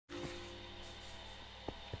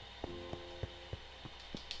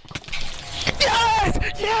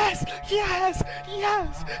Yes! Yes!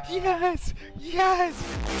 Yes! Yes! Yes!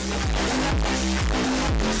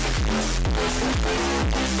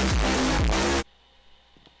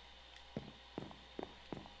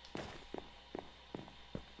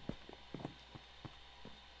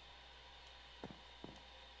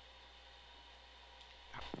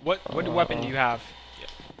 What weapon do you have?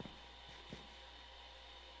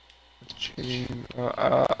 Chain.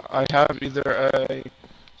 I have either a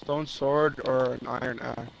stone sword or an iron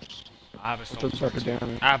axe. I have a Which stone does sword better too.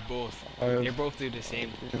 damage. I have both. I have, They both do the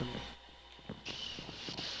same. yeah.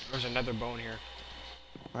 There's another bone here.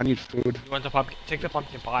 I need food. You want the pumpkin? Take the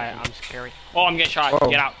pumpkin pie. I'm scary. Oh, I'm getting shot. Whoa.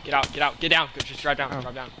 Get out. Get out. Get out. Get down. Just drop down. Oh.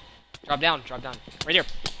 Drop down. Drop down. Drop down. Right here.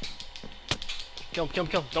 Kill him. Kill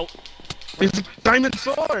him. Kill him. Don't. It's a diamond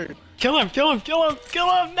sword! Kill him. Kill him. Kill him. Kill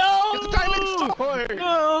him. No. It's a diamond sword!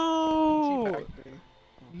 No.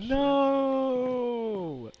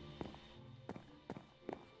 No.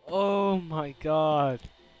 Oh my god.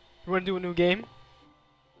 You wanna do a new game?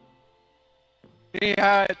 He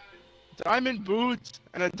had diamond boots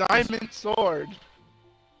and a diamond sword.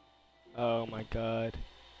 Oh my god.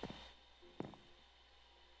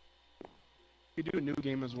 You do a new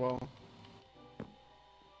game as well.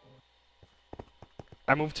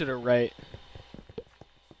 I moved to the right.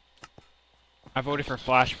 I voted for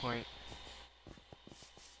Flashpoint.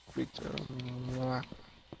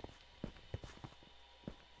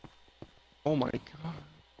 Oh my god.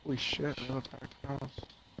 Holy shit, another packed house.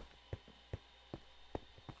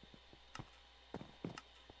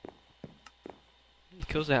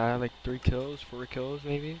 Kills that I had like 3 kills, 4 kills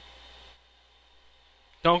maybe.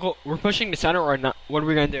 Don't go. We're pushing the center or not? What are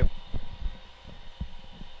we gonna do?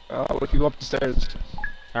 We can go up the stairs.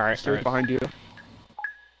 Alright, Stairs behind you.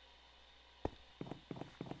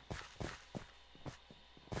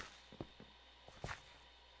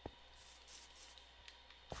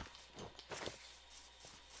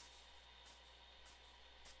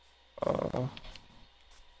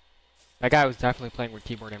 That guy was definitely playing with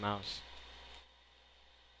keyboard and mouse.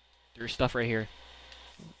 There's stuff right here.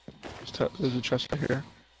 There's a chest right here.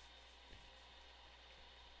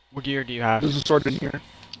 What gear do you have? There's a sword in here.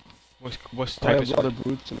 What's I type have of sword? leather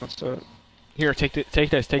boots and that's it. Here, take this, take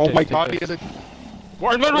this. Oh my take god, this.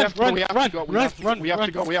 Run, Run, we have to run, go, run, we have to go, run, we have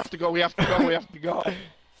to go, we have to go, we have to go, we have to go, we have to go.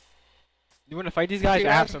 You wanna fight these guys? He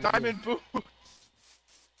I have has some. diamond boots.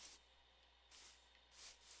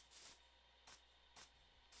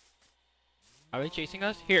 Are they chasing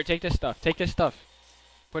us? Here, take this stuff. Take this stuff.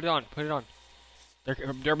 Put it on. Put it on.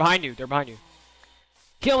 They're behind you. They're behind you.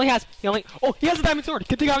 He only has. Oh, he has a diamond sword.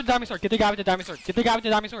 Get the guy with the diamond sword. Get the guy with the diamond sword. Get the guy with the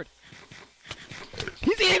diamond sword.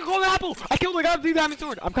 He's eating a golden apple. I killed the guy with the diamond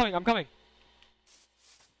sword. I'm coming. I'm coming.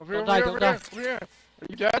 Over here, Don't die, over don't here, die. over here. Are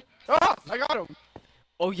you dead? Ah, I got him.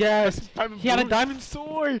 Oh yes. Diamond He had a boots. diamond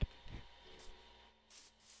sword.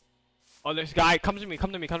 Oh, there's a guy. Come to me.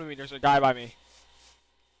 Come to me. Come to me. There's a guy by me.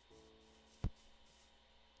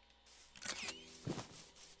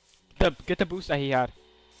 Get the boost that he had.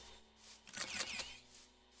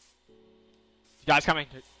 Guys coming.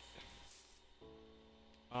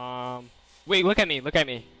 Wait, look at me, look at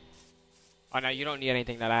me. Oh no, you don't need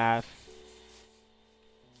anything that I have.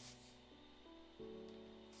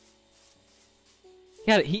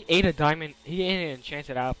 He ate a diamond, he ate an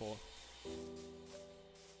enchanted apple.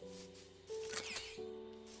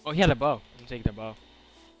 Oh, he had a bow. I'm taking the bow.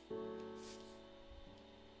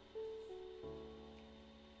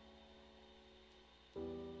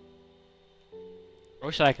 I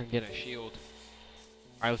wish I could get a shield.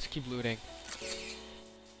 Alright, let's keep looting.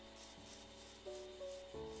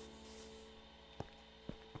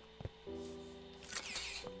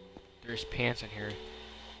 There's pants in here.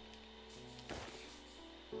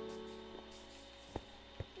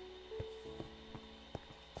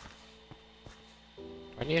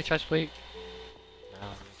 I need a chest plate. No, I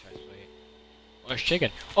don't need a chest plate. Oh, there's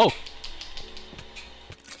chicken. Oh!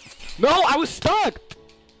 No, I was stuck!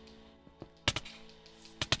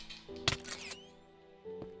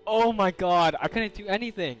 Oh my god, I couldn't do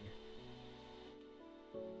anything.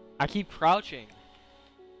 I keep crouching.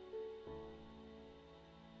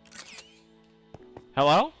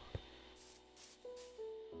 Hello?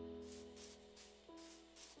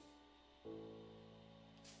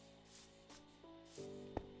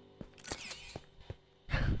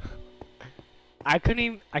 I couldn't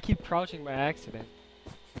even, I keep crouching by accident.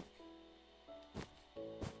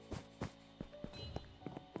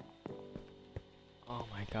 Oh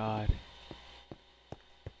my god.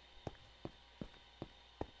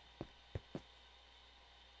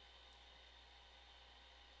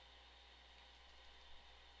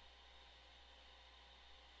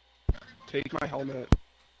 Take my helmet.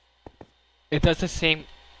 It does the same.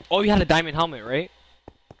 Oh, you had a diamond helmet, right?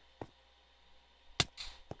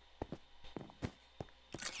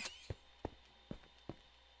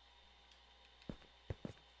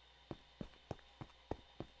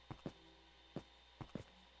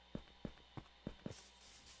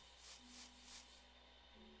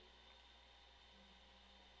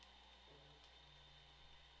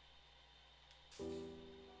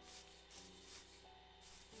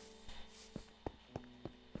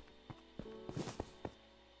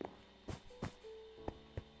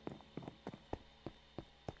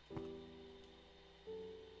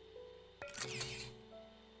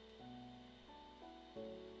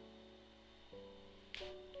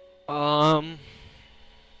 Um.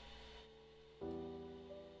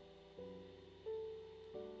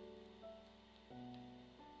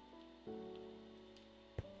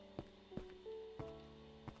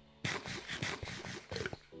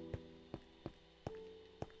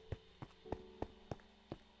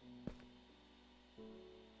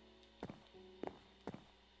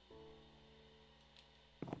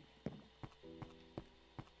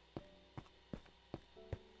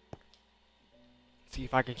 'See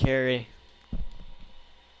if I can carry.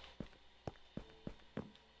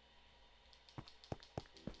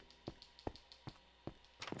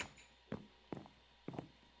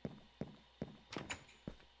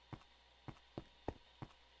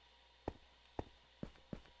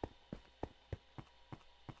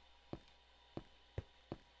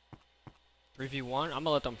 Three v one. I'm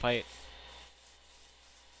gonna let them fight.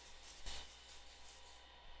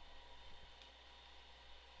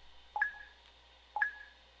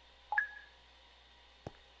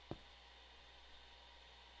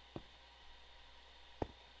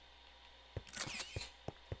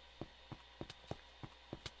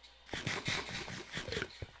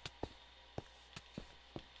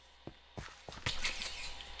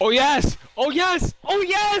 Oh yes! Oh yes! Oh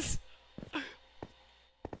yes!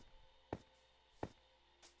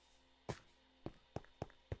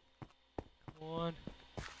 Come on.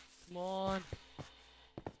 Come on.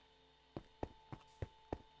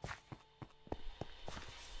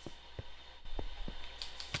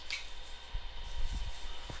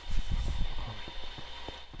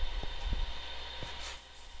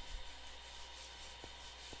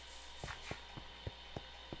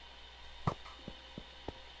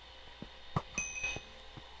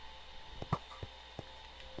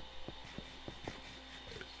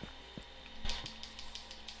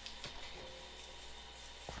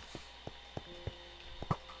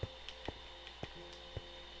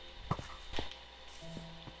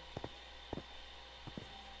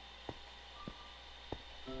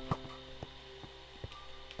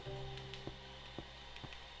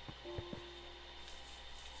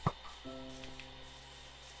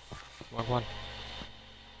 Come on.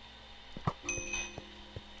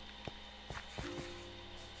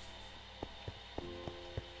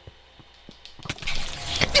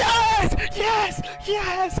 Yes! Yes!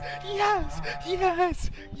 Yes! Yes!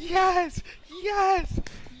 Yes! Yes! Yes!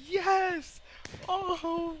 Yes!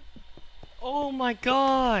 Oh! Oh my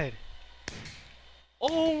god!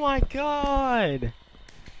 Oh my god!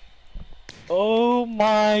 Oh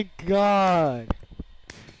my god!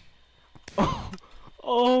 Oh!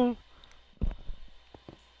 Oh!